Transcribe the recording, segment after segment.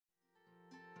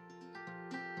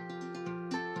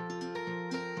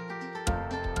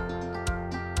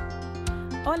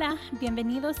Hola,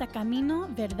 bienvenidos a Camino,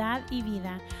 Verdad y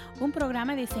Vida, un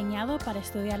programa diseñado para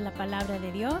estudiar la palabra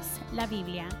de Dios, la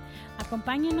Biblia.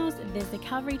 Acompáñanos desde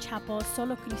Calvary Chapel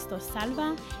Solo Cristo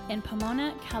Salva en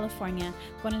Pomona, California,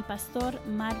 con el pastor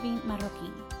Marvin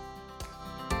Marroquín.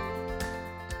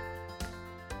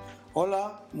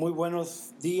 Hola, muy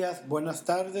buenos días, buenas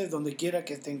tardes, donde quiera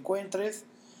que te encuentres.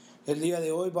 El día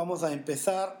de hoy vamos a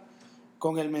empezar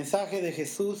con el mensaje de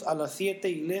Jesús a las 7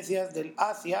 iglesias del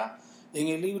Asia en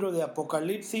el libro de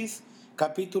Apocalipsis,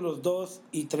 capítulos 2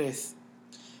 y 3.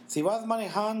 Si vas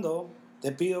manejando,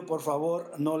 te pido por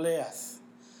favor no leas.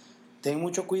 Ten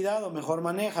mucho cuidado, mejor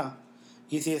maneja.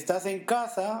 Y si estás en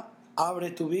casa,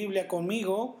 abre tu Biblia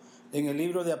conmigo en el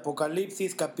libro de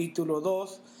Apocalipsis, capítulo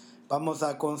 2. Vamos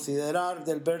a considerar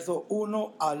del verso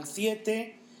 1 al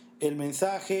 7 el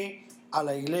mensaje a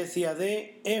la iglesia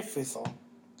de Éfeso.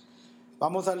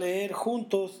 Vamos a leer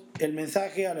juntos el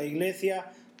mensaje a la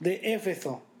iglesia de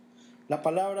Éfeso. La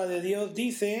palabra de Dios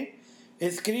dice: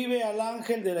 escribe al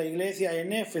ángel de la iglesia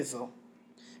en Éfeso,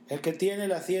 el que tiene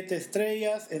las 7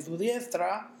 estrellas en su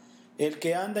diestra, el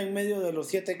que anda en medio de los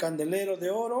 7 candeleros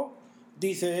de oro,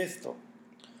 dice esto: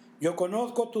 yo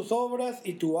conozco tus obras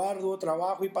y tu arduo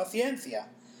trabajo y paciencia,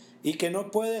 y que no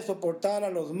puedes soportar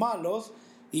a los malos,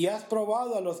 y has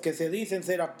probado a los que se dicen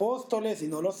ser apóstoles y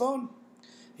no lo son,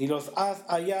 y los has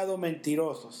hallado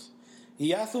mentirosos.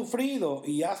 Y has sufrido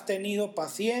y has tenido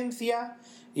paciencia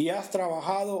y has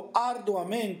trabajado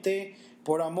arduamente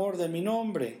por amor de mi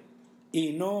nombre,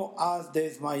 y no has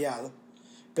desmayado.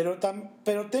 Pero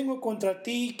tengo contra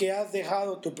ti que has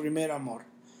dejado tu primer amor.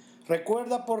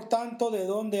 Recuerda por tanto de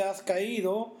dónde has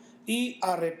caído y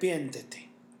arrepiéntete.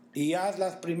 Y haz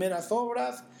las primeras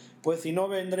obras, pues si no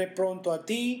vendré pronto a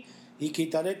ti y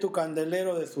quitaré tu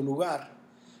candelero de su lugar,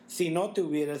 si no te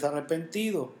hubieres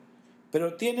arrepentido.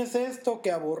 Pero tienes esto,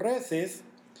 que aborreces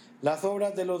las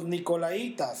obras de los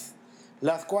Nicolaitas,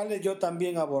 las cuales yo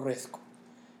también aborrezco.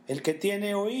 El que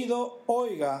tiene oído,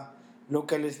 oiga lo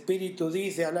que el Espíritu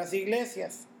dice a las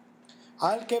iglesias.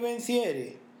 Al que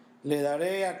venciere, le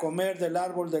daré a comer del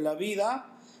árbol de la vida,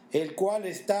 el cual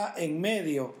está en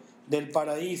medio del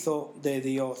paraíso de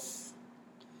Dios.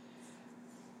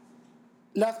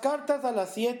 Las cartas a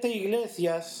las 7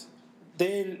 iglesias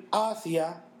del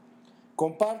Asia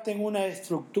comparten una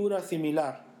estructura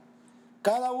similar.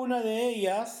 Cada una de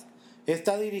ellas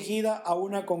está dirigida a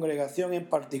una congregación en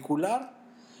particular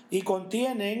y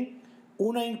contienen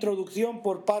una introducción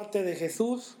por parte de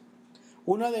Jesús,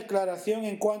 una declaración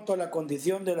en cuanto a la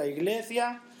condición de la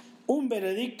iglesia, un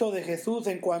veredicto de Jesús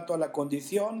en cuanto a la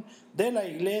condición de la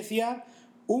iglesia,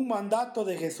 un mandato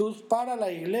de Jesús para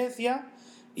la iglesia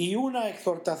y una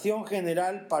exhortación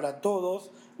general para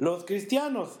todos los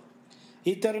cristianos.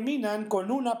 Y terminan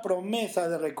con una promesa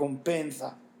de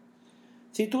recompensa.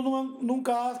 Si tú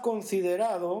nunca has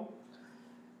considerado,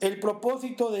 el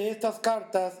propósito de estas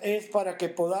cartas es para que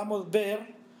podamos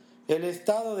ver el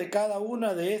estado de cada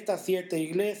una de estas 7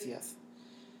 iglesias.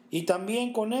 Y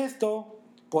también con esto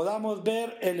podamos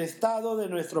ver el estado de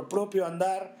nuestro propio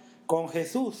andar con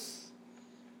Jesús,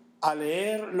 a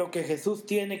leer lo que Jesús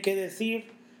tiene que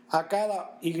decir a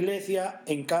cada iglesia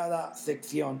en cada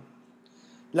sección.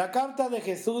 La carta de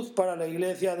Jesús para la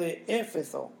iglesia de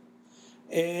Éfeso.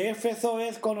 Éfeso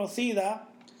es conocida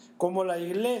como la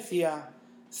iglesia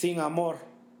sin amor.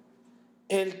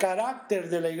 El carácter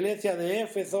de la iglesia de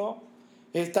Éfeso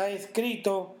está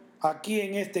escrito aquí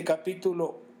en este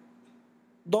capítulo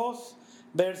 2,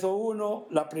 verso 1,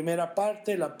 la primera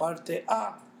parte, la parte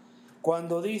A,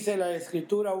 cuando dice la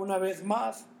escritura una vez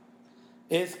más: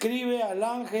 escribe al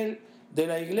ángel de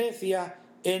la iglesia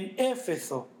en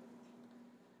Éfeso.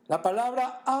 La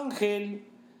palabra ángel,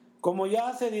 como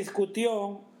ya se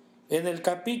discutió en el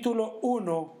capítulo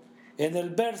 1, en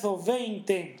el verso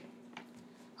 20,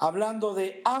 hablando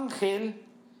de ángel,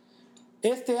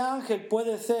 este ángel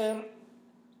puede ser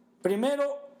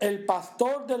primero el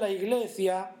pastor de la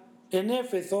iglesia en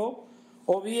Éfeso,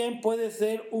 o bien puede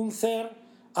ser un ser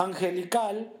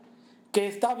angelical que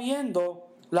está viendo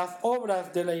las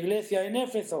obras de la iglesia en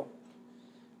Éfeso.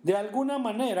 De alguna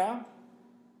manera,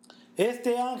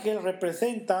 este ángel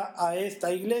representa a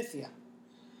esta iglesia,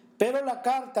 pero la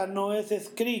carta no es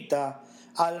escrita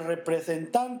al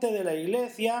representante de la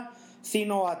iglesia,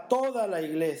 sino a toda la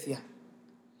iglesia.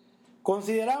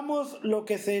 Consideramos lo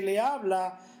que se le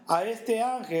habla a este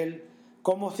ángel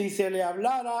como si se le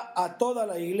hablara a toda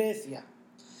la iglesia,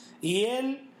 y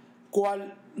él,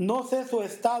 cual no sé su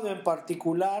estado en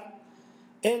particular,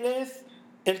 él es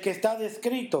el que está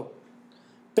descrito,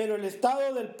 pero el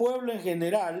estado del pueblo en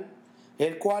general,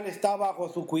 el cual está bajo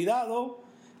su cuidado,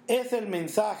 es el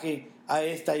mensaje a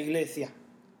esta iglesia.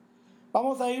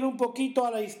 Vamos a ir un poquito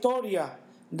a la historia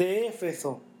de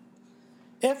Éfeso.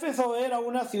 Éfeso era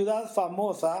una ciudad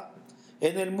famosa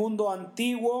en el mundo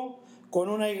antiguo con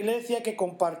una iglesia que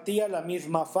compartía la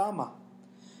misma fama.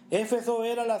 Éfeso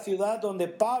era la ciudad donde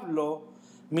Pablo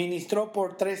ministró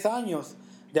por 3 años,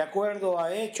 de acuerdo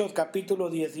a Hechos capítulo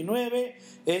 19,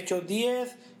 Hechos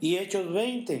 10 y Hechos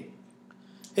 20.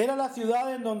 Era la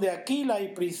ciudad en donde Aquila y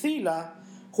Priscila,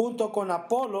 junto con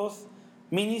Apolos,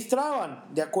 ministraban,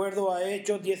 de acuerdo a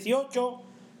Hechos 18,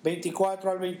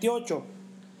 24 al 28.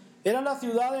 Era la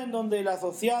ciudad en donde el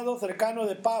asociado cercano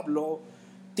de Pablo,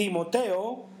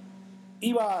 Timoteo,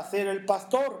 iba a ser el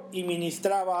pastor y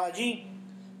ministraba allí,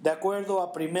 de acuerdo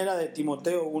a 1 de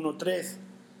Timoteo 1:3.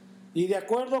 Y de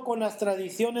acuerdo con las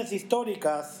tradiciones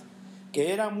históricas,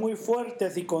 que eran muy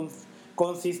fuertes y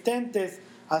consistentes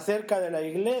acerca de la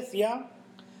iglesia,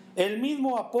 el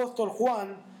mismo apóstol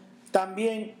Juan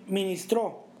también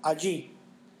ministró allí.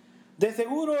 De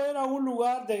seguro era un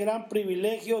lugar de gran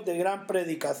privilegio, de gran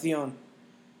predicación.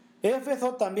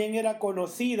 Éfeso también era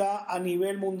conocida a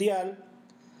nivel mundial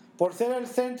por ser el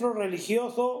centro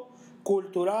religioso,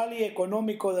 cultural y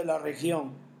económico de la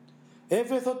región.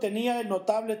 Éfeso tenía el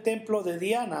notable templo de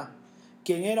Diana,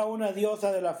 quien era una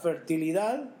diosa de la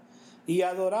fertilidad y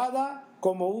adorada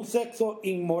como un sexo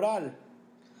inmoral.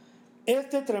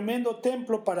 Este tremendo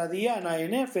templo para Diana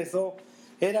en Éfeso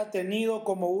era tenido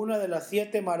como una de las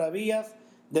 7 maravillas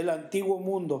del antiguo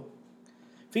mundo.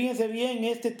 Fíjense bien,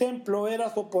 este templo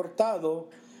era soportado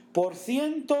por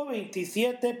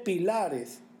 127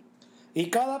 pilares y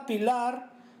cada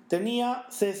pilar tenía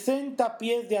 60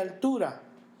 pies de altura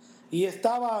y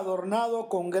estaba adornado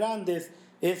con grandes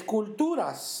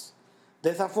esculturas.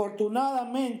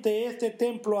 Desafortunadamente, este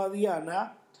templo a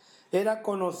Diana era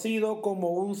conocido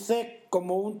como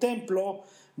un templo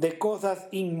de cosas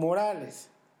inmorales.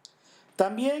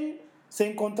 También se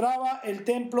encontraba el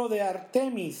templo de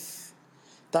Artemis.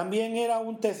 También era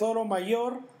un tesoro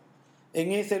mayor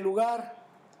en ese lugar.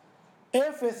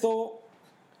 Éfeso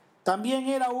también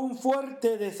era un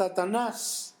fuerte de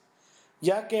Satanás,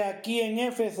 ya que aquí en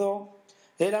Éfeso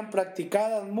eran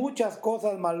practicadas muchas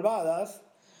cosas malvadas,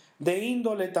 de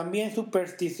índole también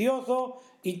supersticioso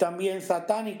y también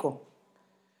satánico.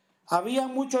 Había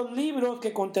muchos libros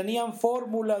que contenían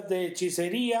fórmulas de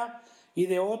hechicería y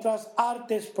de otras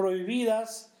artes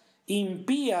prohibidas,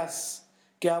 impías,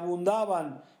 que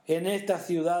abundaban en esta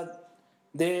ciudad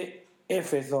de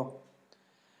Éfeso.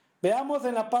 Veamos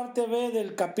en la parte B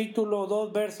del capítulo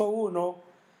 2, verso 1,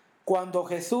 cuando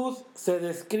Jesús se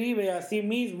describe a sí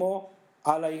mismo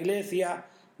a la iglesia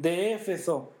de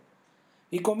Éfeso.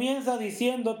 Y comienza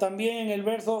diciendo también en el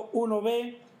verso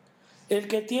 1b, el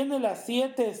que tiene las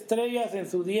 7 estrellas en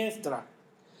su diestra,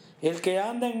 el que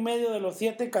anda en medio de los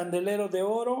 7 candeleros de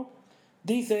oro,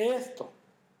 dice esto: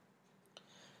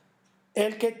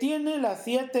 el que tiene las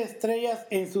 7 estrellas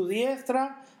en su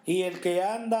diestra y el que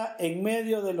anda en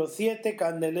medio de los 7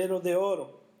 candeleros de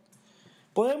oro.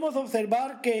 Podemos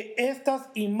observar que estas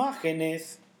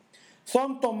imágenes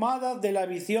son tomadas de la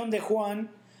visión de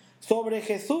Juan sobre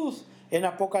Jesús en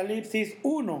Apocalipsis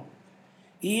 1.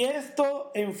 Y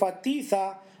esto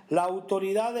enfatiza la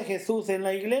autoridad de Jesús en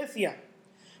la iglesia,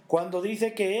 cuando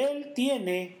dice que Él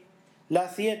tiene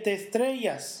las 7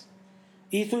 estrellas.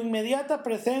 Y su inmediata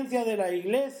presencia de la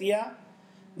iglesia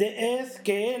es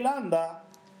que Él anda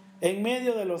en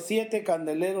medio de los 7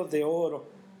 candeleros de oro.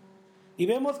 Y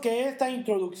vemos que esta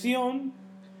introducción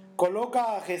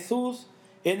coloca a Jesús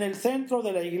en el centro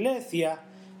de la iglesia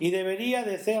y debería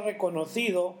de ser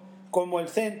reconocido como el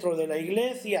centro de la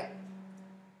iglesia.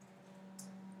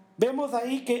 Vemos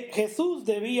ahí que Jesús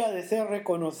debía de ser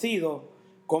reconocido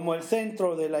como el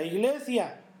centro de la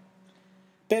iglesia.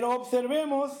 Pero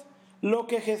observemos lo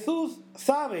que Jesús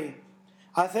sabe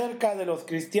acerca de los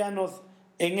cristianos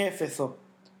en Éfeso.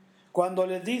 Cuando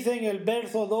les dice en el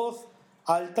verso 2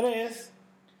 al 3,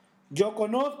 yo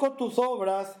conozco tus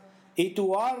obras y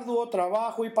tu arduo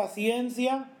trabajo y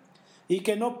paciencia, y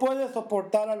que no puedes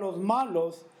soportar a los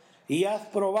malos, y has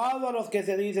probado a los que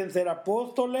se dicen ser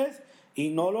apóstoles y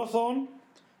no lo son,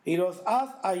 y los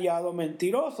has hallado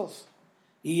mentirosos,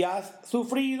 y has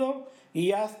sufrido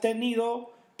y has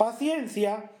tenido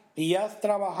paciencia y has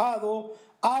trabajado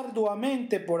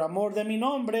arduamente por amor de mi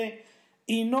nombre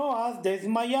y no has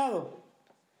desmayado.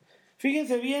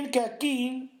 Fíjense bien que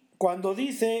aquí, cuando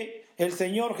dice el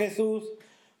Señor Jesús,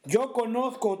 yo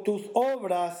conozco tus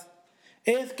obras,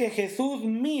 es que Jesús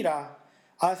mira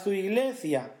a su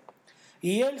iglesia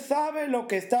y Él sabe lo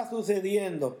que está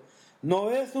sucediendo.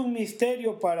 No es un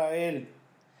misterio para Él.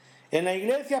 En la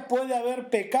iglesia puede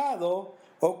haber pecado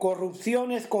o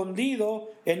corrupción escondido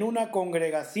en una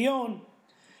congregación,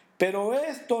 Pero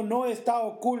esto no está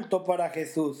oculto para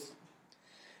Jesús.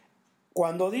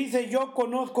 Cuando dice yo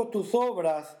conozco tus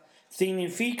obras,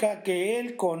 significa que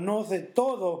Él conoce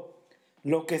todo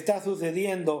lo que está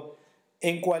sucediendo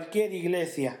en cualquier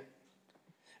iglesia.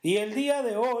 Y el día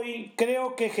de hoy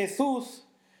creo que Jesús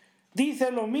dice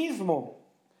lo mismo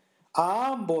a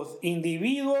ambos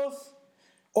individuos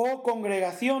o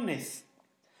congregaciones.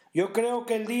 Yo creo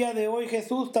que el día de hoy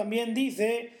Jesús también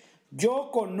dice,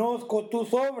 yo conozco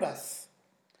tus obras.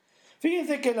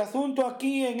 Fíjense que el asunto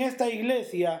aquí en esta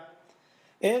iglesia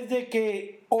es de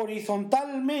que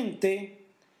horizontalmente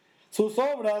sus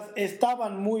obras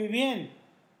estaban muy bien,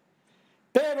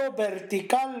 pero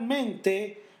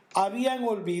verticalmente habían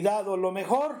olvidado lo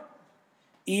mejor.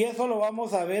 Y eso lo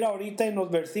vamos a ver ahorita en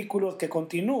los versículos que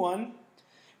continúan.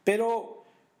 Pero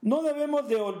no debemos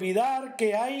de olvidar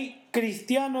que hay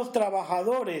cristianos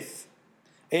trabajadores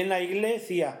en la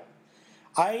iglesia.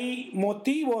 Hay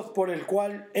motivos por el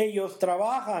cual ellos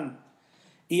trabajan.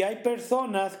 Y hay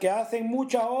personas que hacen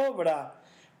mucha obra,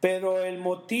 pero el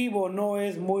motivo no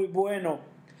es muy bueno.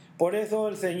 Por eso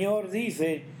el Señor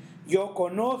dice, yo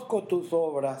conozco tus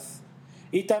obras.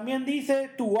 Y también dice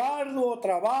tu arduo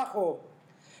trabajo.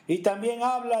 Y también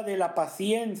habla de la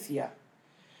paciencia.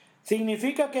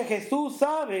 Significa que Jesús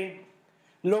sabe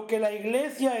lo que la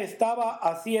iglesia estaba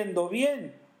haciendo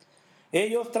bien.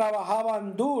 Ellos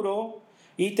trabajaban duro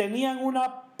y tenían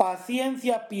una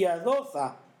paciencia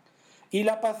piadosa. Y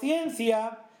la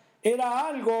paciencia era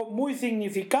algo muy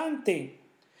significante,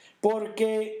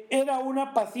 porque era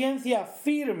una paciencia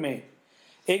firme,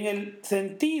 en el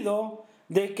sentido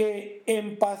de que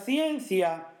en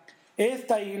paciencia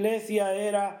esta iglesia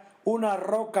era una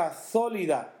roca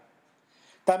sólida.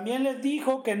 También les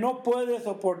dijo que no puede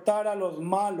soportar a los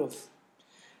malos.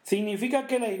 Significa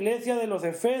que la iglesia de los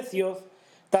Efesios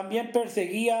también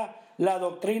perseguía la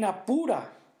doctrina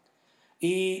pura.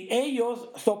 Y ellos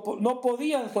no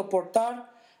podían soportar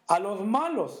a los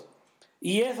malos.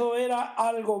 Y eso era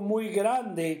algo muy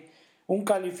grande, un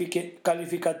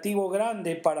calificativo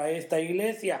grande para esta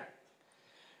iglesia.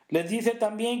 Les dice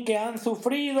también que han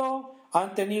sufrido,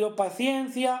 han tenido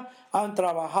paciencia, han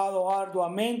trabajado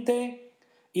arduamente.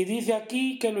 Y dice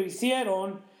aquí que lo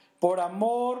hicieron por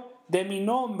amor de mi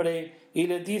nombre. Y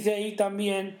les dice ahí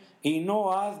también, y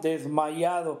no has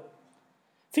desmayado.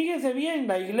 Fíjense bien,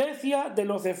 la iglesia de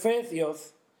los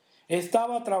Efesios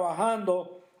estaba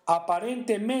trabajando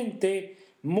aparentemente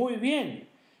muy bien,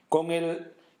 con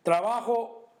el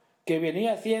trabajo que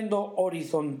venía siendo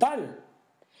horizontal.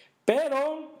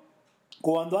 Pero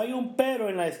cuando hay un pero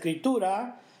en la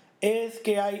escritura, es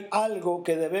que hay algo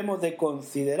que debemos de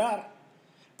considerar.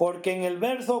 Porque en el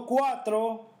verso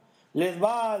 4 les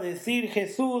va a decir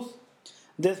Jesús,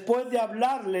 después de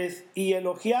hablarles y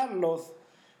elogiarlos,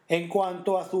 en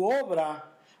cuanto a su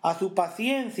obra, a su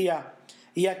paciencia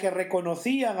y a que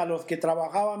reconocían a los que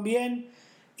trabajaban bien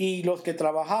y los que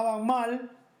trabajaban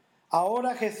mal,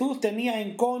 ahora Jesús tenía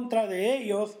en contra de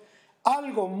ellos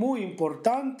algo muy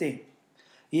importante.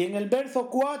 Y en el verso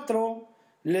 4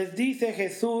 les dice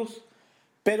Jesús,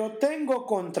 pero tengo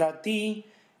contra ti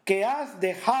que has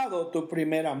dejado tu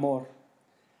primer amor.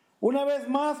 Una vez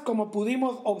más, como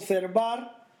pudimos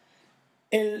observar,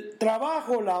 el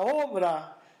trabajo, la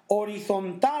obra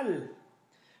horizontal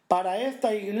para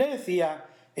esta iglesia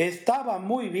estaba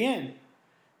muy bien,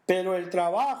 pero el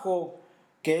trabajo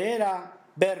que era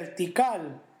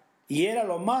vertical y era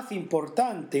lo más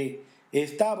importante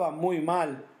estaba muy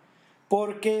mal,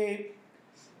 porque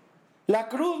la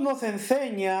cruz nos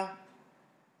enseña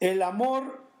el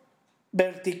amor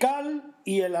vertical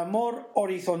y el amor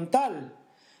horizontal.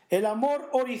 El amor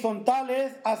horizontal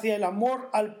es hacia el amor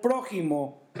al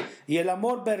prójimo y el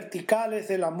amor vertical es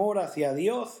el amor hacia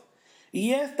Dios.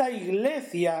 Y esta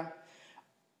iglesia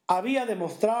había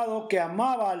demostrado que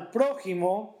amaba al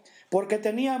prójimo porque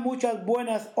tenía muchas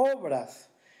buenas obras,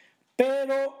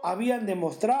 pero habían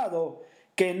demostrado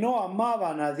que no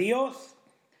amaban a Dios,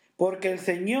 porque el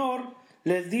Señor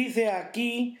les dice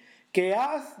aquí que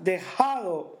has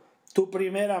dejado tu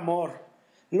primer amor.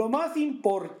 Lo más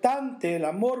importante, el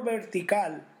amor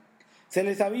vertical, se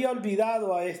les había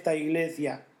olvidado a esta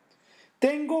iglesia.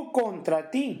 Tengo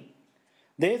contra ti.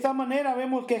 De esa manera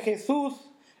vemos que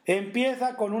Jesús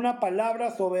empieza con una palabra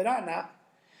soberana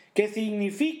que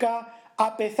significa,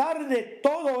 a pesar de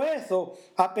todo eso,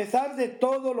 a pesar de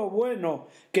todo lo bueno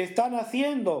que están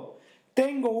haciendo,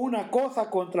 tengo una cosa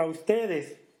contra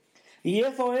ustedes. Y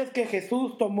eso es que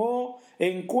Jesús tomó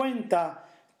en cuenta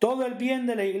todo el bien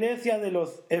de la iglesia de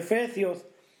los Efesios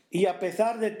y a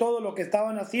pesar de todo lo que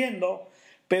estaban haciendo,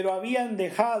 pero habían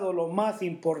dejado lo más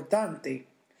importante,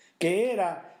 que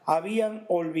era habían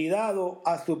olvidado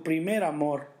a su primer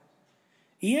amor.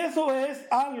 Y eso es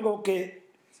algo que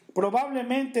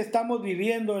probablemente estamos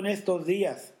viviendo en estos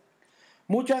días.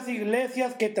 Muchas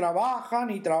iglesias que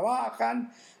trabajan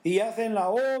y hacen la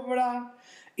obra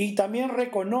y también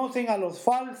reconocen a los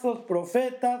falsos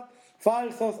profetas,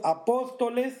 falsos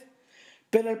apóstoles,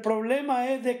 pero el problema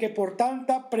es de que por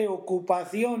tanta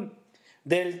preocupación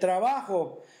del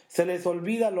trabajo se les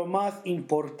olvida lo más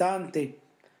importante,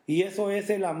 y eso es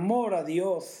el amor a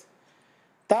Dios.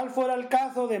 Tal fuera el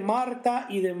caso de Marta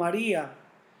y de María.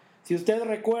 Si usted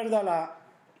recuerda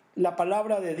la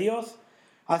palabra de Dios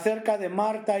acerca de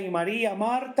Marta y María,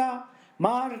 Marta,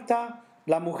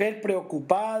 la mujer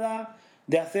preocupada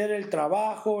de hacer el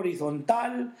trabajo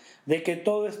horizontal, de que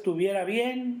todo estuviera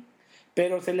bien,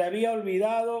 pero se le había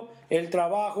olvidado el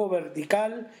trabajo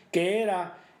vertical, que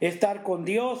era estar con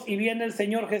Dios. Y viene el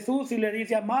Señor Jesús y le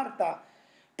dice a Marta,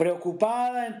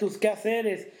 preocupada en tus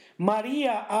quehaceres,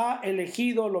 María ha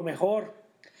elegido lo mejor.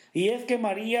 Y es que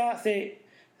María se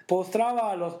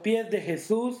postraba a los pies de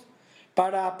Jesús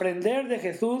para aprender de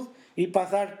Jesús y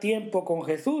pasar tiempo con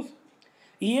Jesús.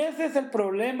 Y ese es el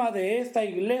problema de esta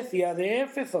iglesia de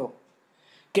Éfeso,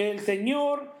 que el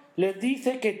Señor les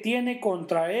dice que tiene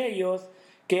contra ellos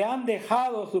que han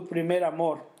dejado su primer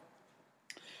amor.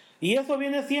 Y eso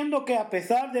viene siendo que a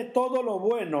pesar de todo lo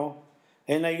bueno,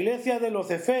 en la iglesia de los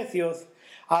Efesios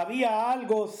había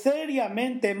algo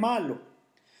seriamente malo.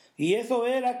 Y eso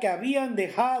era que habían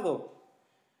dejado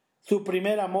su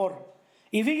primer amor.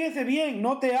 Y fíjese bien,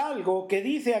 note algo que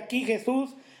dice aquí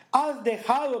Jesús: has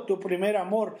dejado tu primer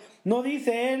amor. No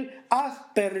dice él, has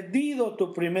perdido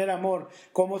tu primer amor,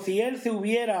 como si él se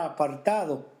hubiera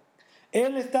apartado.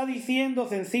 Él está diciendo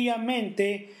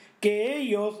sencillamente que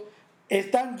ellos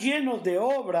están llenos de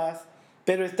obras,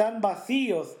 pero están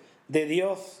vacíos de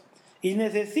Dios y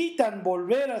necesitan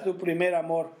volver a su primer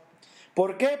amor.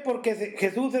 ¿Por qué? Porque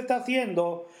Jesús está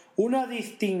haciendo una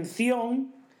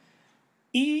distinción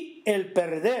y el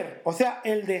perder, o sea,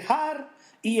 el dejar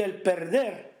y el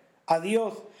perder a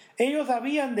Dios. Ellos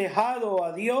habían dejado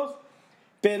a Dios,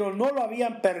 pero no lo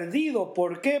habían perdido.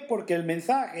 ¿Por qué? Porque el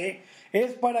mensaje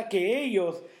es para que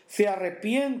ellos se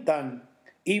arrepientan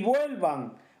y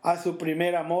vuelvan a su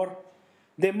primer amor.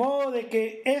 De modo de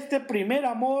que este primer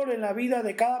amor en la vida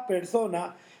de cada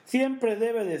persona siempre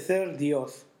debe de ser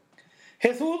Dios.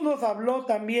 Jesús nos habló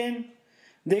también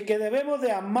de que debemos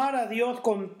de amar a Dios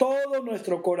con todo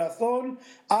nuestro corazón,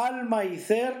 alma y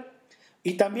ser.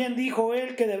 Y también dijo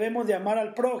él que debemos de amar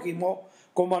al prójimo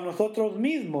como a nosotros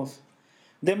mismos.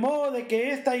 De modo de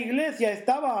que esta iglesia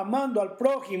estaba amando al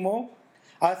prójimo,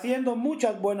 haciendo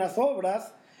muchas buenas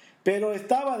obras, pero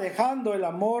estaba dejando el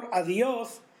amor a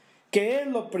Dios, que es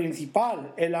lo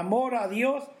principal. El amor a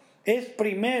Dios es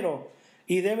primero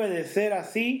y debe de ser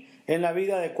así en la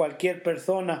vida de cualquier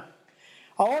persona.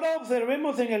 Ahora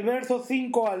observemos en el verso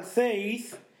 5 al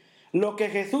 6 lo que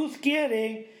Jesús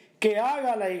quiere que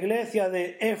haga la iglesia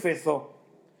de Éfeso.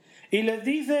 Y les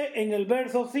dice en el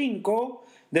verso 5,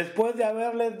 después de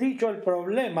haberles dicho el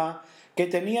problema, que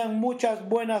tenían muchas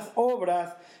buenas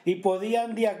obras y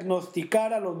podían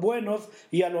diagnosticar a los buenos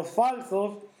y a los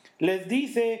falsos, les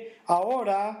dice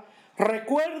ahora: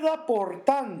 recuerda por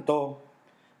tanto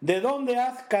de dónde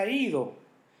has caído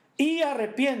y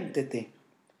arrepiéntete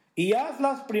y haz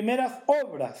las primeras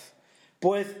obras,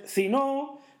 pues si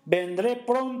no, vendré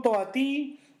pronto a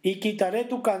ti y quitaré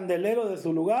tu candelero de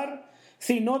su lugar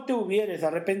si no te hubieres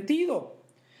arrepentido.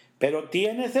 Pero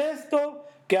tienes esto,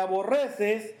 que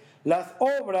aborreces las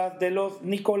obras de los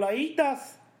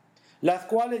nicolaitas, las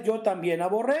cuales yo también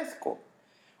aborrezco.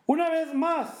 Una vez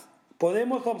más,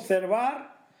 podemos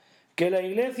observar que la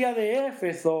iglesia de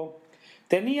Éfeso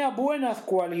tenía buenas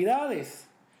cualidades,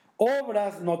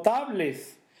 obras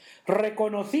notables,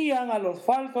 reconocían a los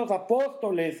falsos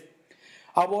apóstoles,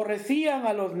 aborrecían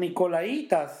a los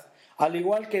nicolaitas, al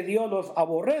igual que Dios los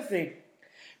aborrece.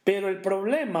 Pero el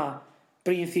problema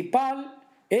principal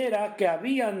era que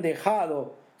habían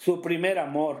dejado su primer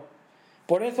amor.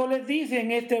 Por eso les dice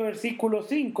en este versículo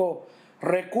 5,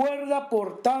 recuerda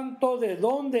por tanto de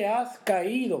dónde has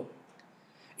caído.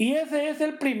 Y ese es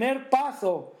el primer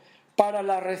paso para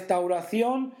la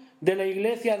restauración de la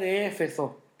iglesia de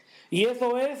Éfeso. Y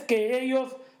eso es que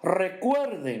ellos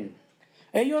recuerden.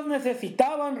 Ellos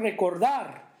necesitaban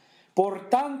recordar, por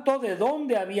tanto, de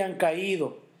dónde habían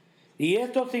caído. Y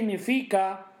esto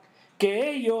significa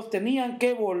que ellos tenían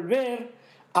que volver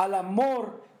al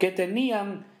amor que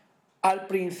tenían al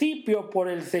principio por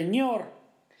el Señor.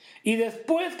 Y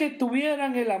después que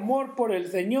tuvieran el amor por el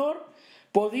Señor,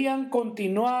 podían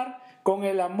continuar con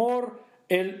el amor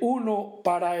el uno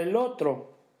para el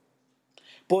otro.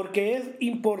 porque es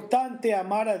importante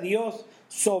amar a Dios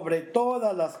sobre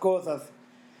todas las cosas.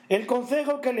 El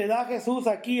consejo que le da Jesús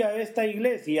aquí a esta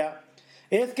iglesia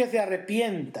es que se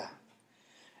arrepienta.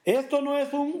 Esto no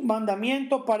es un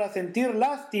mandamiento para sentir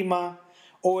lástima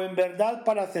o en verdad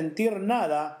para sentir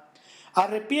nada.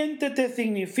 Arrepiéntete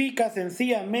significa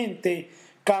sencillamente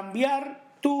cambiar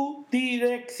tu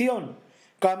dirección.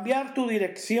 Cambiar tu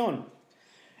dirección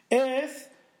es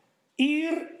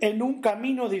ir en un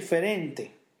camino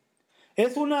diferente.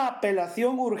 Es una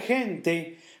apelación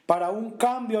urgente para un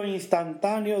cambio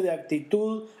instantáneo de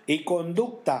actitud y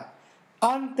conducta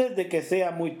antes de que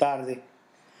sea muy tarde.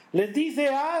 Les dice,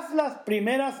 haz las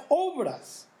primeras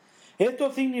obras.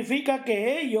 Esto significa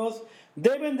que ellos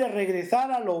deben de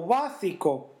regresar a lo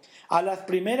básico, a las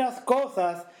primeras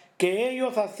cosas que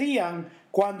ellos hacían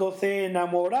cuando se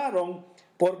enamoraron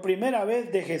por primera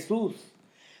vez de Jesús.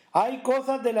 Hay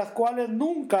cosas de las cuales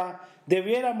nunca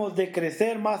debiéramos de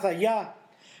crecer más allá,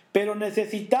 pero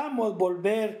necesitamos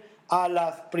volver a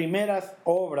las primeras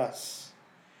obras.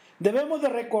 Debemos de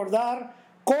recordar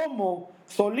cómo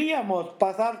solíamos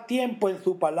pasar tiempo en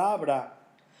su palabra,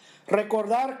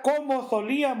 recordar cómo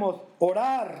solíamos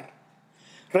orar,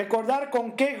 recordar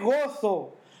con qué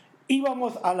gozo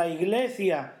íbamos a la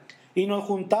iglesia y nos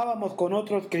juntábamos con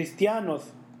otros cristianos,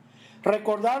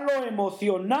 recordar lo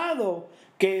emocionado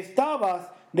que estabas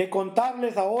de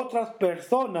contarles a otras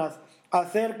personas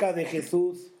acerca de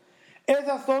Jesús.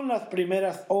 Esas son las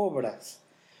primeras obras.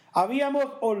 Habíamos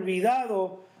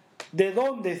olvidado de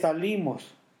dónde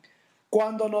salimos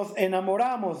cuando nos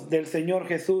enamoramos del Señor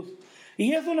Jesús.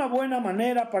 Y es una buena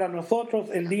manera para nosotros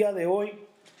el día de hoy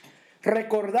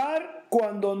recordar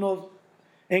cuando nos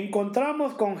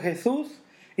encontramos con Jesús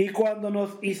y cuando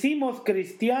nos hicimos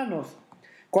cristianos,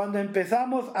 cuando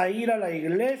empezamos a ir a la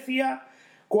iglesia,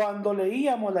 cuando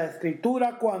leíamos la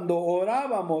Escritura, cuando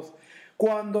orábamos,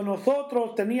 cuando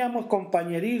nosotros teníamos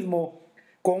compañerismo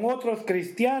con otros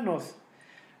cristianos,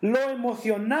 lo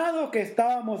emocionado que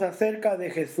estábamos acerca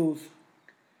de Jesús.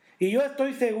 Y yo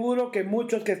estoy seguro que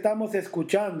muchos que estamos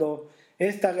escuchando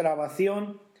esta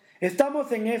grabación,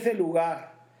 estamos en ese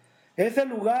lugar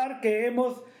que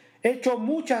hemos hecho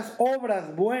muchas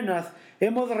obras buenas,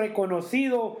 hemos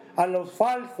reconocido a los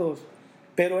falsos,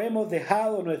 pero hemos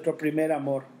dejado nuestro primer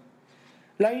amor.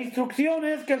 La instrucción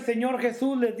es que el Señor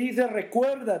Jesús les dice,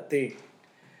 recuérdate,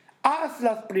 haz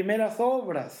las primeras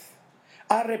obras,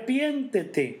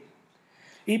 arrepiéntete.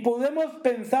 Y podemos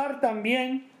pensar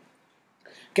también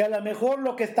que a lo mejor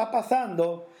lo que está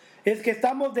pasando es que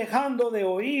estamos dejando de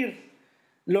oír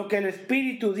lo que el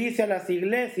Espíritu dice a las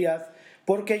iglesias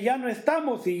porque ya no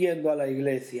estamos siguiendo a la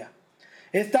iglesia.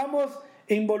 Estamos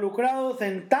involucrados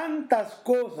en tantas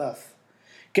cosas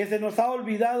que se nos ha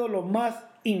olvidado lo más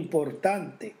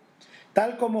importante.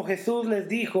 Tal como Jesús les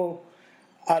dijo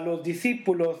a los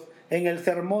discípulos en el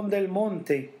Sermón del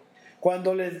Monte,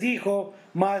 cuando les dijo,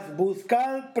 mas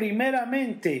buscad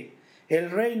primeramente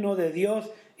el reino de Dios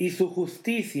y su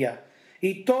justicia,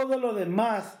 y todo lo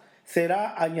demás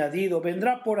será añadido,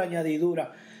 vendrá por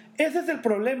añadidura. Ese es el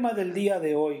problema del día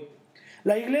de hoy.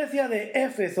 La iglesia de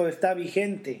Éfeso está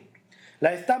vigente,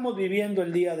 la estamos viviendo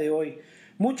el día de hoy.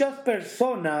 Muchas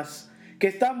personas que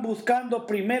están buscando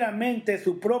primeramente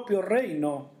su propio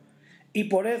reino y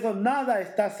por eso nada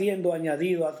está siendo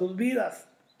añadido a sus vidas.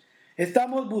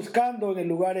 Estamos buscando en el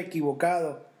lugar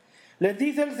equivocado. Les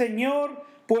dice el Señor,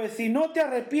 pues si no te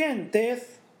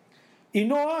arrepientes y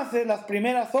no haces las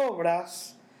primeras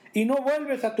obras y no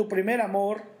vuelves a tu primer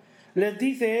amor, les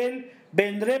dice Él,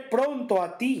 vendré pronto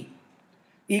a ti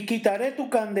y quitaré tu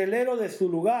candelero de su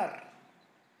lugar.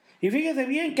 Y fíjese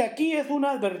bien que aquí es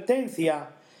una advertencia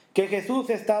que Jesús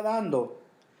está dando.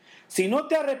 Si no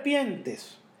te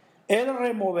arrepientes, Él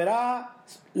removerá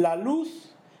la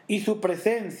luz y su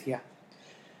presencia.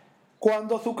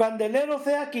 Cuando su candelero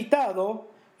sea quitado,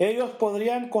 ellos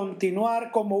podrían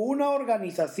continuar como una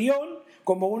organización,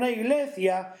 como una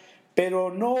iglesia, pero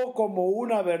no como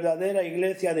una verdadera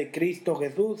iglesia de Cristo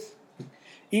Jesús.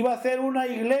 Iba a ser una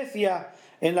iglesia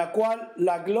en la cual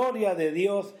la gloria de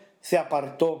Dios se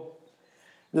apartó.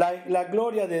 La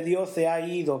gloria de Dios se ha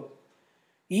ido.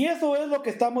 Y eso es lo que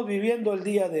estamos viviendo el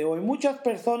día de hoy. Muchas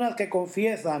personas que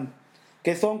confiesan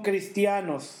que son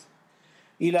cristianos.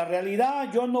 Y la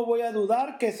realidad, yo no voy a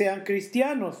dudar que sean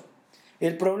cristianos.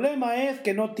 El problema es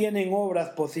que no tienen obras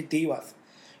positivas.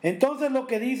 Entonces lo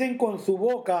que dicen con su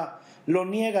boca lo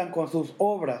niegan con sus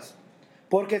obras,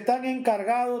 porque están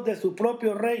encargados de su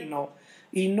propio reino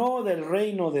y no del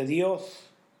reino de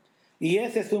Dios. Y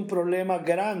ese es un problema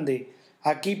grande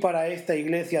aquí para esta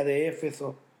iglesia de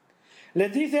Éfeso.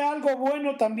 Les dice algo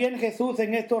bueno también Jesús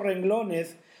en estos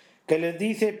renglones, que les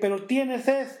dice: pero tienes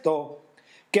esto,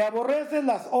 que aborreces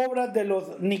las obras de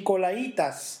los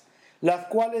nicolaitas, las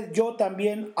cuales yo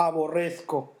también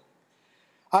aborrezco.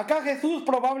 Acá Jesús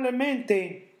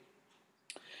probablemente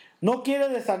no quiere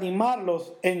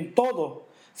desanimarlos en todo,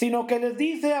 sino que les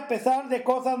dice, a pesar de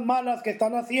cosas malas que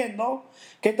están haciendo,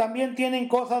 que también tienen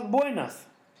cosas buenas.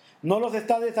 No los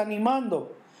está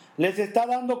desanimando, les está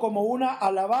dando como una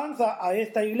alabanza a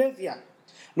esta iglesia.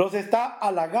 Los está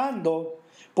halagando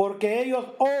porque ellos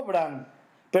odian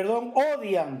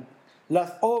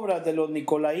las obras de los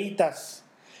nicolaitas.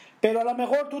 Pero a lo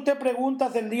mejor tú te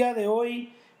preguntas el día de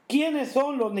hoy, ¿quiénes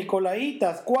son los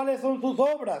nicolaitas? ¿Cuáles son sus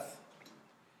obras?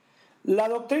 La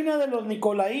doctrina de los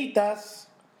nicolaitas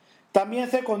también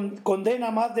se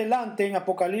condena más adelante en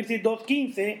Apocalipsis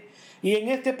 2:15, y en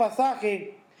este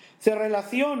pasaje se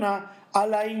relaciona a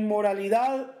la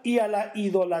inmoralidad y a la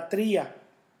idolatría.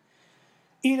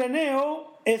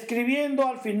 Ireneo, escribiendo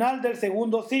al final del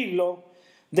segundo siglo,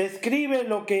 describe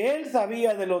lo que él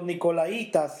sabía de los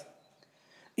nicolaitas.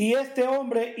 Y este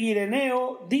hombre,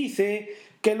 Ireneo, dice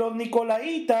que los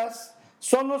nicolaitas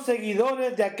son los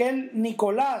seguidores de aquel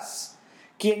Nicolás,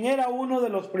 quien era uno de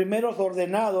los primeros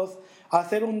ordenados a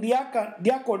ser un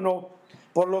diácono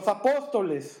por los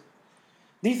apóstoles.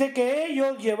 Dice que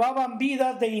ellos llevaban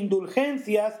vidas de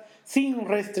indulgencias sin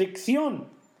restricción.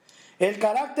 El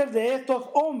carácter de estos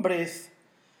hombres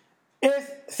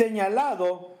es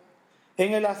señalado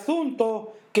en el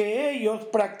asunto que ellos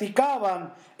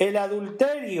practicaban el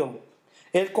adulterio,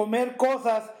 el comer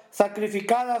cosas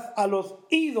sacrificadas a los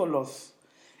ídolos.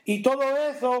 Y todo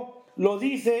eso lo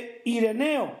dice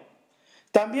Ireneo.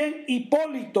 También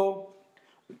Hipólito,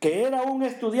 que era un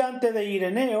estudiante de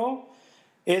Ireneo,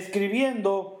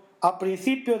 escribiendo a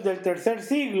principios del tercer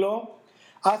siglo,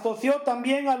 asoció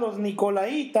también a los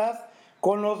nicolaitas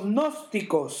con los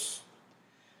gnósticos.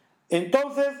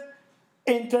 Entonces,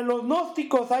 entre los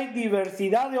gnósticos hay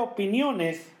diversidad de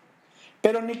opiniones,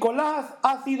 pero Nicolás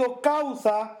ha sido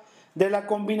causa de la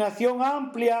combinación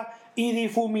amplia y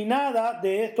difuminada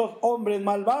de estos hombres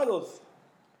malvados.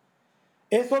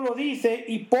 Eso lo dice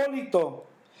Hipólito,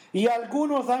 y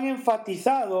algunos han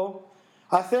enfatizado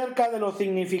acerca de los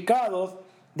significados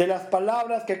de las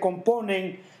palabras que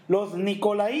componen los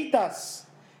nicolaitas,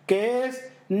 que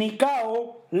es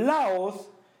Nicao, Laos,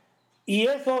 y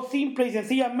eso simple y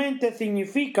sencillamente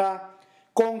significa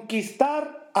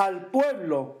conquistar al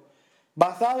pueblo,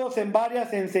 basados en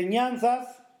varias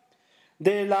enseñanzas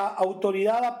de la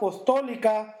autoridad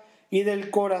apostólica y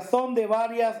del corazón de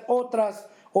varias otras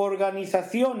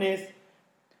organizaciones.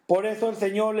 Por eso el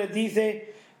Señor les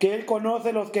dice que Él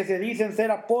conoce los que se dicen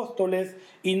ser apóstoles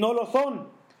y no lo son,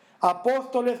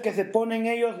 apóstoles que se ponen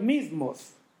ellos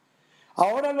mismos.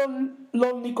 Ahora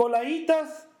los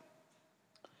nicolaitas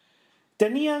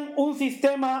tenían un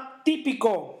sistema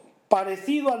típico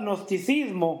parecido al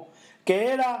gnosticismo, que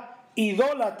era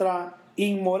idólatra,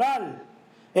 inmoral,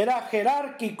 era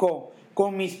jerárquico,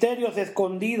 con misterios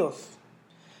escondidos.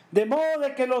 De modo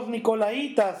de que los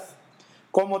nicolaitas,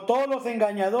 como todos los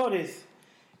engañadores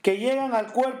que llegan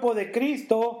al cuerpo de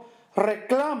Cristo,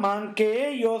 reclaman que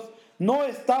ellos no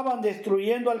estaban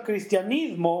destruyendo al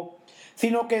cristianismo,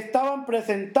 sino que estaban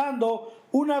presentando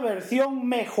una versión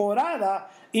mejorada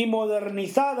y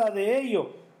modernizada de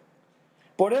ello.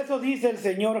 Por eso dice el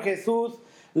Señor Jesús,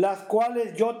 las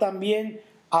cuales yo también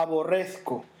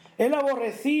aborrezco. Él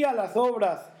aborrecía las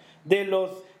obras de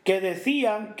los que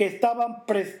decían que estaban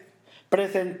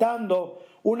presentando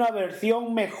una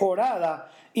versión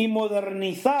mejorada y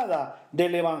modernizada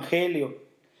del Evangelio.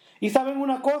 Y saben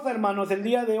una cosa, hermanos, el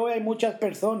día de hoy hay muchas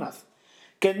personas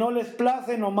que no les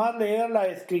place nomás leer la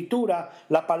Escritura,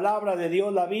 la palabra de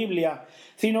Dios, la Biblia,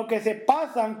 sino que se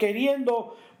pasan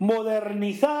queriendo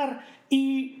modernizar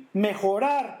y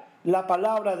mejorar la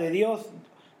palabra de Dios,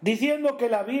 diciendo que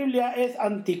la Biblia es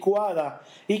anticuada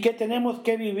y que tenemos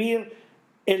que vivir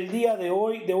el día de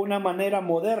hoy de una manera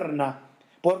moderna,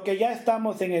 porque ya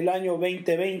estamos en el año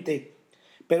 2020.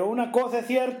 Pero una cosa es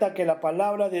cierta, que la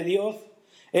palabra de Dios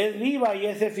es viva y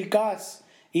es eficaz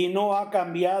y no ha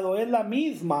cambiado, es la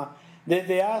misma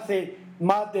desde hace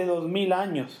más de 2000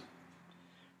 años.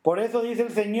 Por eso dice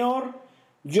el Señor,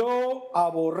 yo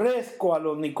aborrezco a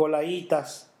los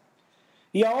nicolaitas.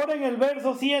 Y ahora en el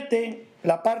verso 7,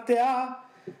 la parte A,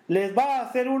 les va a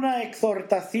hacer una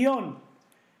exhortación.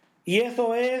 Y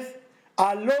eso es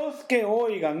a los que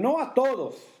oigan, no a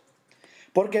todos.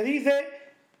 Porque dice,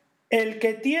 el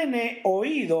que tiene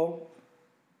oído,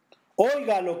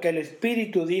 oiga lo que el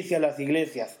Espíritu dice a las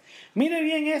iglesias. Mire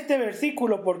bien este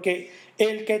versículo, porque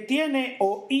el que tiene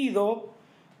oído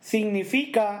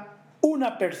significa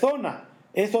una persona.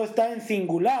 Eso está en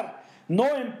singular.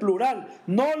 no en plural,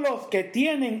 no los que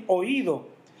tienen oído.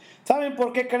 ¿Saben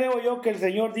por qué creo yo que el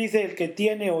Señor dice el que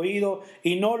tiene oído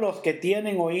y no los que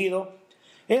tienen oído?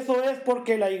 Eso es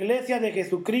porque la iglesia de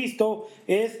Jesucristo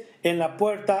es en la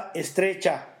puerta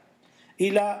estrecha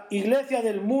y la iglesia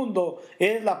del mundo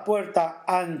es la puerta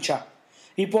ancha.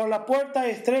 Y por la puerta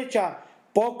estrecha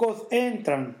pocos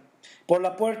entran, por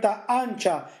la puerta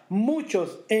ancha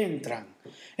muchos entran.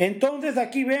 Entonces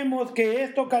aquí vemos que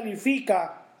esto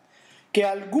califica que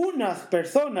algunas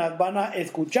personas van a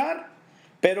escuchar,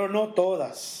 pero no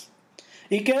todas.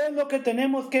 ¿Y qué es lo que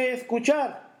tenemos que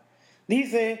escuchar?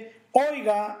 Dice,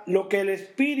 oiga lo que el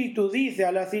Espíritu dice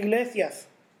a las iglesias.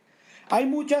 Hay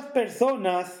muchas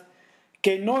personas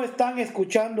que no están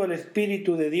escuchando el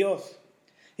Espíritu de Dios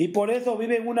y por eso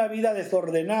viven una vida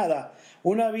desordenada,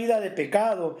 una vida de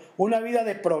pecado, una vida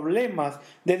de problemas,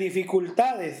 de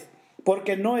dificultades,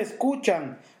 porque no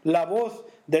escuchan la voz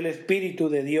del Espíritu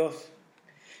de Dios.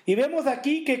 Y vemos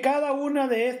aquí que cada una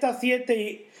de estas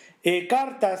 7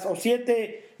 cartas o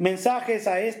 7 mensajes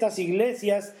a estas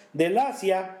iglesias del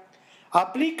Asia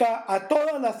aplica a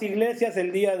todas las iglesias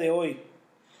el día de hoy.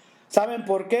 ¿Saben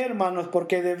por qué, hermanos?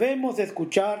 Porque debemos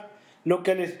escuchar lo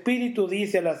que el Espíritu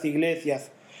dice a las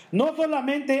iglesias. No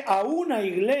solamente a una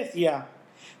iglesia,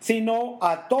 sino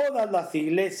a todas las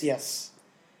iglesias.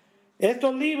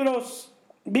 Estos libros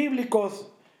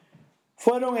bíblicos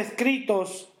fueron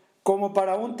escritos como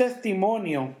para un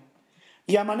testimonio.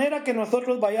 Y a manera que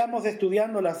nosotros vayamos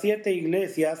estudiando las 7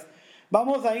 iglesias,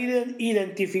 vamos a ir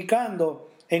identificando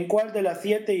en cuál de las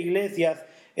 7 iglesias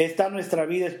está nuestra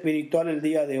vida espiritual el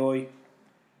día de hoy.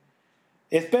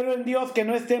 Espero en Dios que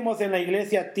no estemos en la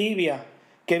iglesia tibia,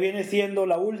 que viene siendo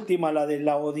la última, la de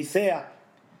la Odisea.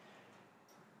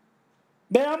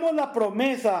 Veamos la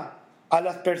promesa a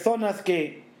las personas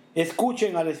que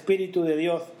escuchen al Espíritu de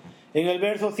Dios. En el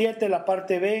verso 7, la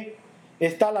parte B,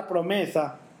 está la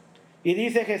promesa. Y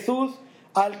dice Jesús,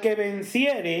 al que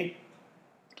venciere,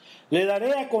 le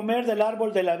daré a comer del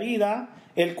árbol de la vida,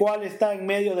 el cual está en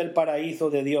medio del paraíso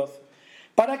de Dios.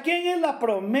 ¿Para quién es la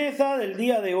promesa del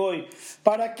día de hoy?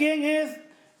 ¿Para quién es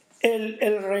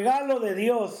el regalo de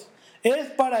Dios? Es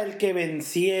para el que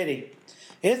venciere.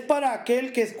 Es para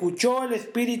aquel que escuchó el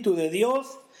Espíritu de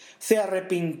Dios, se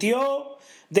arrepintió,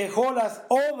 dejó las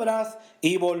obras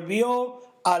y volvió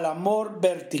al amor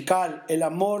vertical, el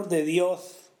amor de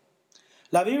Dios.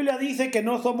 La Biblia dice que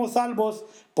no somos salvos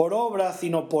por obras,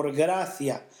 sino por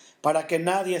gracia, para que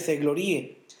nadie se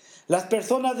gloríe. Las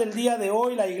personas del día de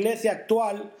hoy, la iglesia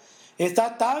actual,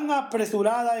 está tan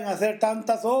apresurada en hacer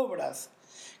tantas obras,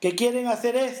 que quieren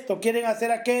hacer esto, quieren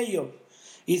hacer aquello,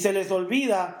 y se les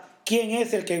olvida quién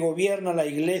es el que gobierna la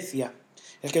iglesia.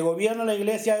 El que gobierna la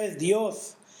iglesia es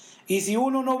Dios. Y si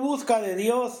uno no busca de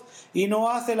Dios y no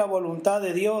hace la voluntad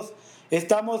de Dios,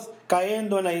 estamos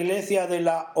cayendo en la iglesia de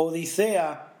la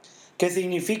Odisea, que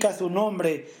significa su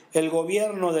nombre, el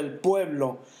gobierno del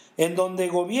pueblo, en donde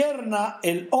gobierna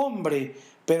el hombre,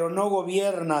 pero no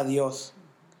gobierna Dios.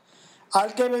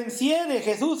 Al que venciere,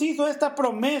 Jesús hizo esta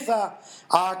promesa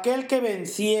a aquel que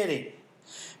venciere.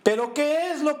 Pero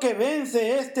 ¿qué es lo que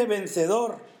vence este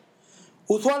vencedor?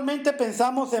 Usualmente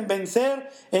pensamos en vencer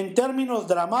en términos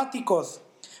dramáticos,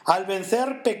 al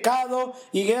vencer pecado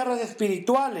y guerras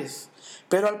espirituales.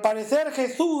 Pero al parecer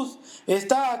Jesús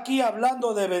está aquí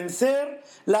hablando de vencer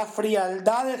la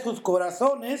frialdad de sus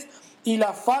corazones y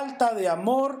la falta de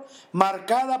amor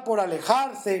marcada por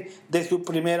alejarse de su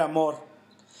primer amor.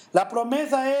 La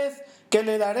promesa es que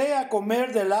le daré a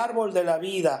comer del árbol de la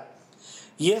vida.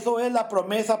 Y eso es la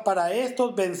promesa para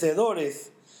estos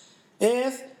vencedores.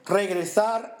 Es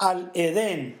regresar al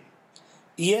Edén.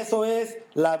 Y eso es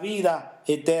la vida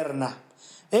eterna.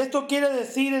 Esto quiere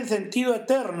decir en sentido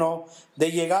eterno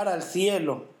de llegar al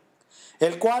cielo,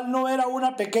 el cual no era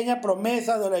una pequeña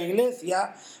promesa de la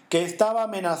iglesia que estaba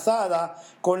amenazada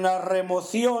con la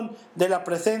remoción de la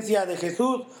presencia de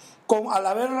Jesús, al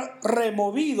haber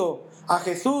removido a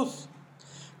Jesús.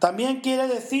 También quiere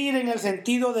decir en el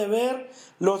sentido de ver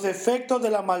los efectos de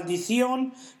la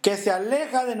maldición que se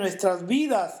aleja de nuestras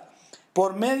vidas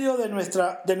por medio de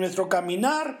nuestro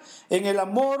caminar en el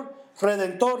amor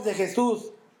redentor de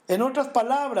Jesús. En otras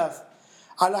palabras,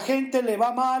 a la gente le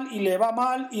va mal y le va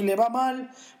mal y le va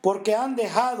mal porque han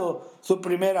dejado su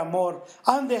primer amor,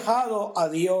 han dejado a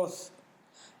Dios.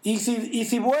 Y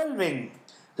si vuelven,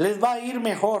 les va a ir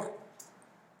mejor.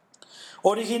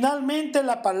 Originalmente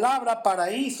la palabra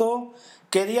paraíso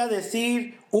quería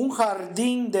decir un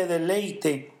jardín de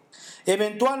deleite.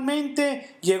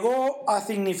 Eventualmente llegó a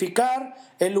significar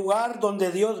el lugar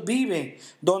donde Dios vive,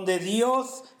 donde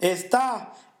Dios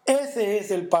está. Ese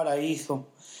es el paraíso.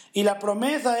 Y la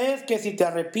promesa es que si te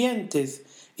arrepientes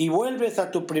y vuelves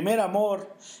a tu primer amor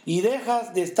y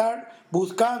dejas de estar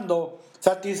buscando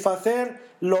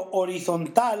satisfacer lo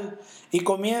horizontal y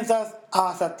comienzas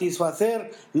a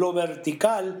satisfacer lo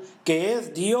vertical, que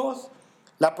es Dios,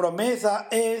 la promesa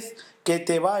es que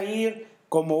te va a ir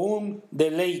como un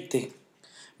deleite.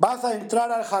 Vas a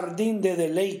entrar al jardín de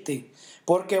deleite,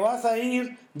 porque vas a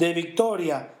ir de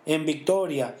victoria en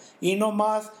victoria y no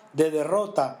más de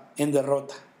derrota en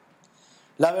derrota.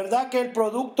 La verdad que el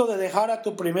producto de dejar a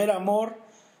tu primer amor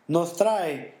nos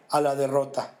trae a la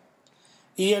derrota.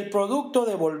 Y el producto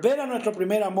de volver a nuestro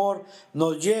primer amor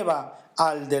nos lleva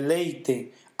al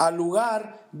deleite, al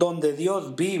lugar donde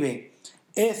Dios vive.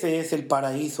 Ese es el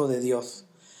paraíso de Dios.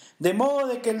 De modo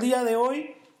de que el día de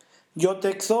hoy yo te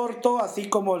exhorto, así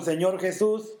como el Señor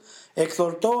Jesús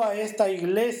exhortó a esta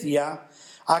iglesia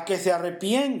a que se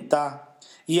arrepienta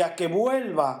y a que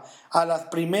vuelva a las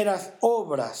primeras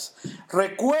obras.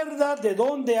 Recuerda de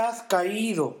dónde has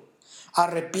caído.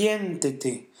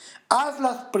 Arrepiéntete. Haz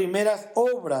las primeras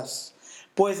obras.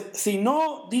 Pues si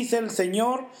no, dice el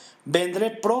Señor,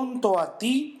 vendré pronto a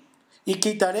ti y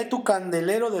quitaré tu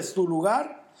candelero de su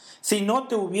lugar si no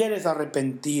te hubieres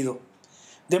arrepentido.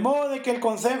 De modo de que el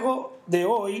consejo de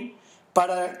hoy,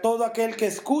 para todo aquel que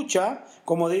escucha,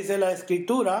 como dice la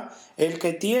Escritura, el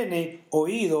que tiene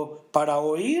oído para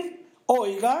oír,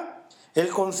 oiga, el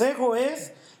consejo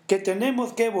es que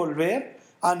tenemos que volver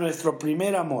a nuestro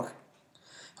primer amor.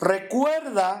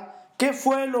 Recuerda qué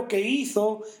fue lo que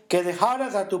hizo que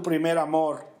dejaras a tu primer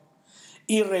amor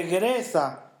y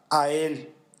regresa a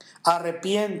él.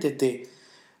 Arrepiéntete.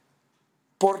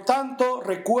 Por tanto,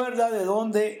 recuerda de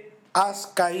dónde has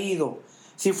caído.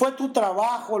 Si fue tu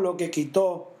trabajo lo que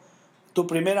quitó tu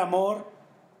primer amor,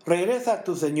 regresa a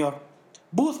tu Señor.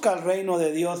 Busca el reino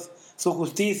de Dios, su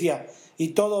justicia, y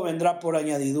todo vendrá por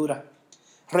añadidura.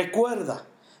 Recuerda,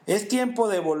 es tiempo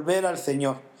de volver al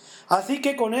Señor. Así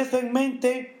que con eso en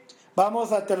mente,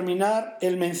 vamos a terminar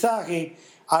el mensaje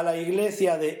a la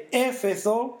iglesia de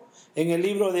Éfeso en el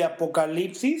libro de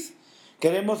Apocalipsis.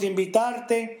 Queremos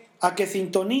invitarte a que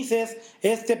sintonices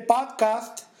este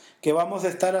podcast que vamos a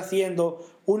estar haciendo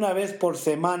una vez por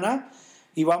semana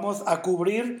y vamos a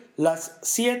cubrir las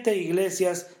 7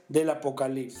 iglesias del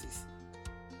Apocalipsis.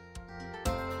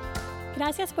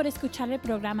 Gracias por escuchar el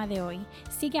programa de hoy.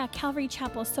 Sigue a Calvary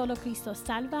Chapel Solo Cristo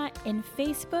Salva en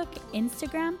Facebook,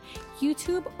 Instagram,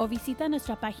 YouTube o visita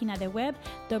nuestra página de web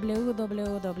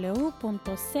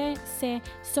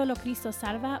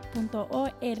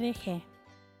www.ccSoloCristoSalva.org.